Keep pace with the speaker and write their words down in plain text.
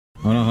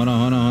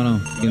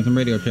Getting some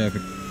radio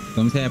traffic.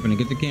 Something's happening.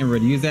 Get your camera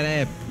ready. Use that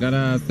app. Got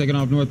taking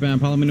off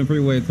northbound Palomino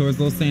Freeway towards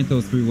Los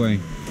Santos Freeway.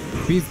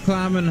 Speeds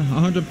climbing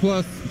 100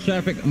 plus.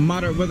 Traffic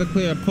moderate weather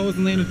clear.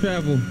 Opposing lane of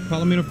travel.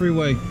 Palomino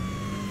Freeway.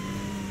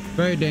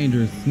 Very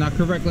dangerous. Not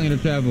correct lane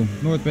of travel.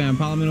 Northbound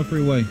Palomino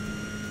Freeway.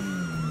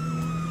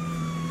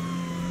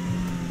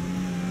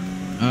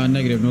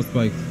 Negative. No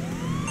spikes.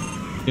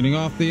 Getting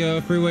off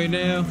the freeway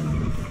now.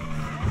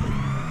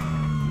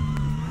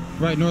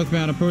 Right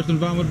northbound, approaching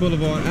Vinewood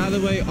Boulevard.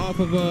 Alleyway off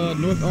of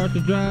North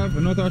Archer Drive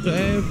or North Archer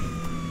Ave.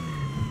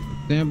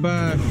 Stand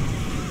by.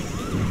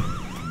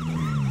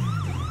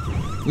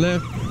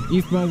 Left,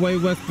 eastbound way,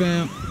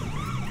 westbound.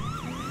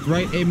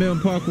 Right, 8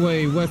 Million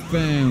Parkway,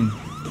 westbound.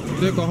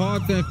 Circle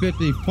hard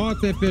 1050, hard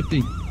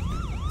 1050.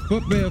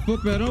 Footbed,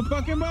 don't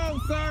fucking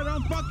move, sir,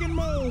 don't fucking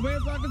move,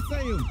 man, so I can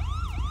see you.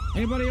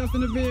 Anybody else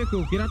in the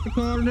vehicle, get out the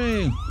car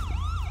now.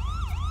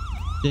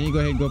 Then you go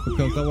ahead and go for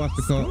coast. I'll watch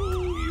the car.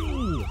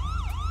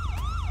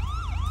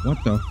 What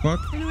the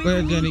fuck? Go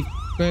ahead, Jenny.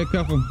 Go ahead,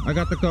 cuff him. I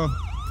got the car.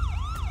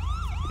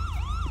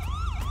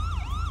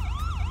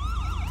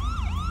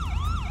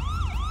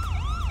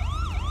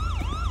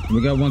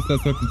 We got one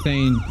suspect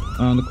detained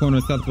on the corner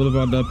of South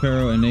Boulevard, Del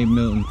Perro, and 8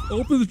 Milton.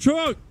 Open the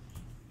trunk.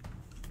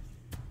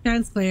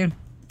 Sounds clear.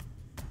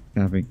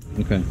 Copy.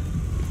 Okay.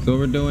 So what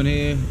we're doing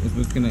here is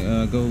we're just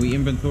gonna we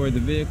inventory the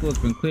vehicle. It's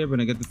been cleared, but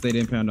I get the state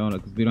impound on it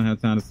because we don't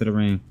have time to sit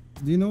around.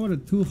 Do you know what a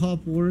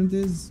 2-hop warrant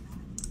is?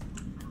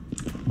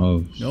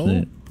 Oh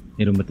shit.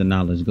 Hit him with the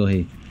knowledge. Go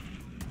ahead.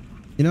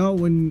 You know,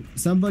 when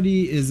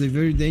somebody is a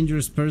very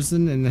dangerous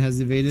person and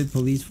has evaded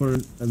police for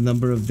a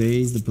number of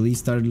days, the police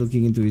start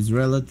looking into his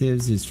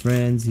relatives, his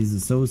friends, his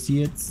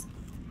associates.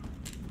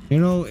 You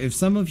know, if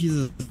some of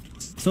his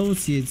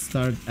associates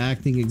start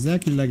acting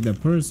exactly like that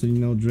person,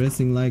 you know,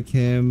 dressing like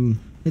him,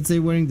 let's say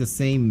wearing the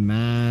same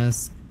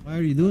mask, why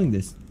are you doing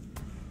this?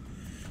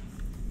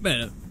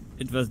 Well,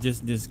 it was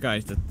just this guy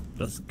that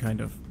was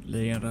kind of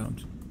laying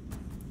around.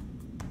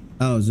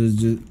 Oh, so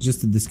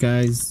just a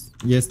disguise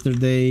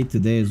yesterday,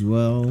 today as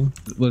well.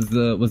 Was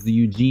the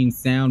Eugene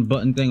sound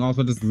button thing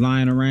also just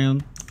lying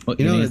around? Oh,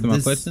 you know, answer my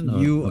question?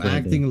 You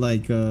acting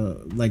like a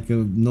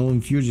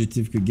known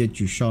fugitive could get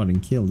you shot and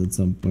killed at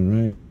some point,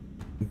 right?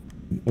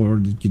 Or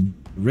it could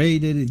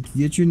raid it. It could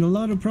get you in a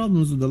lot of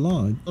problems with the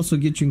law. It also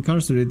get you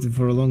incarcerated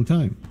for a long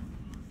time.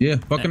 Yeah,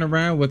 fucking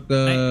around with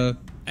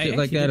shit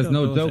like that is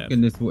no joke in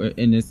this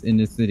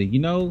city. You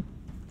know,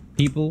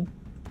 people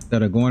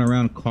that are going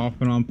around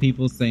coughing on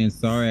people saying,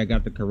 sorry, I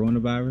got the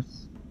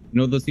coronavirus. You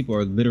know, those people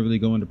are literally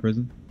going to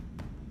prison.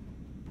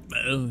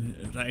 Well,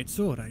 right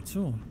so.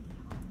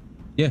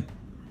 Yeah.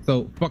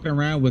 So fucking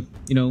around with,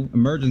 you know,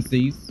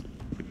 emergencies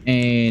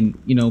and,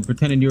 you know,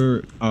 pretending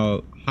you're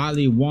a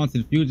highly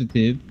wanted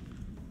fugitive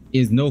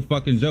is no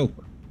fucking joke.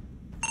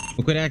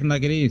 But quit acting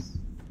like it is.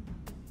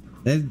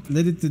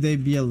 Let it today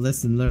be a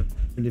lesson learned.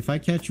 If I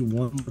catch you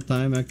one more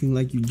time acting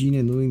like Eugene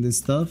and doing this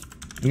stuff,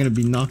 I'm gonna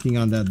be knocking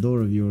on that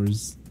door of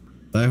yours.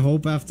 I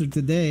hope after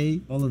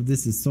today, all of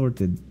this is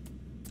sorted.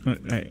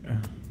 I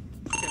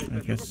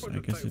guess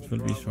it will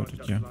be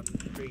sorted, yeah.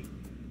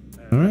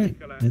 All right,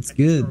 that's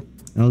good.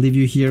 I'll leave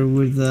you here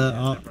with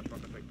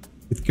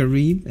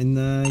Kareem, and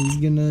he's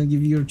gonna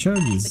give you your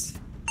charges.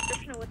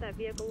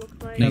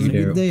 Have a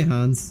good day,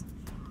 Hans.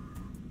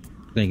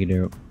 Thank you,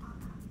 Daryl.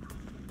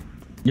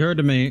 You heard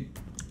the man.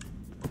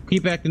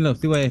 Keep acting up.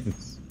 See what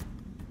happens.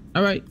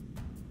 All right.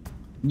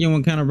 You know,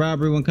 one kind of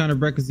robbery, one kind of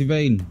reckless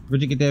evading.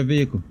 Where'd you get that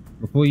vehicle?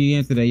 Before you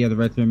answer that, you have the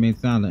right to remain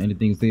silent.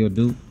 Anything you say or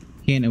do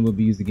can and will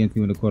be used against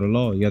you in the court of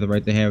law. You have the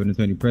right to have an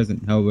attorney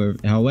present.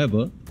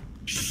 However,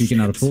 speaking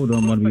out of full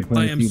don't want to be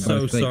pointed to you by the state.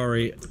 I am so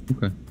sorry.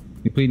 Okay.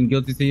 You're pleading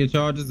guilty to your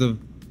charges of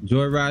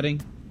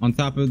joyriding on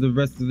top of the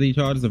rest of the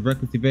charges of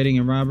reckless evading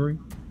and robbery?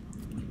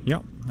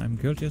 Yep, I'm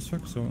guilty as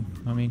fuck, so,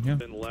 I mean, yeah.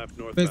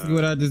 Basically,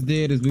 what I just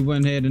did is we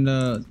went ahead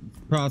and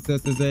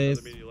processed his ass.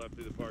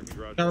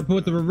 Got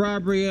reports of a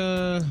robbery,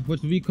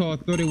 which we call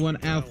 31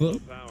 Alpha,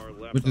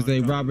 which is a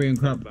robbery in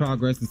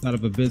progress inside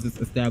of a business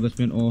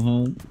establishment or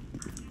home.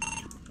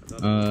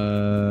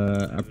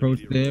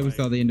 Approached there, we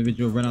saw the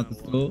individual run out the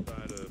store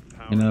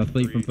and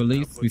flee from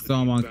police. We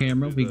saw him on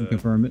camera, we can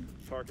confirm it.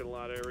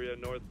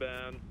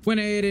 Went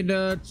ahead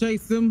and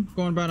chased him,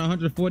 going about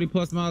 140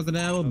 plus miles an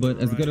hour, but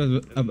as good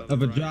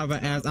of a driver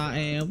as I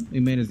am,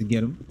 we managed to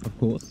get him, of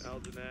course.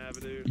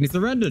 And he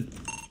surrendered.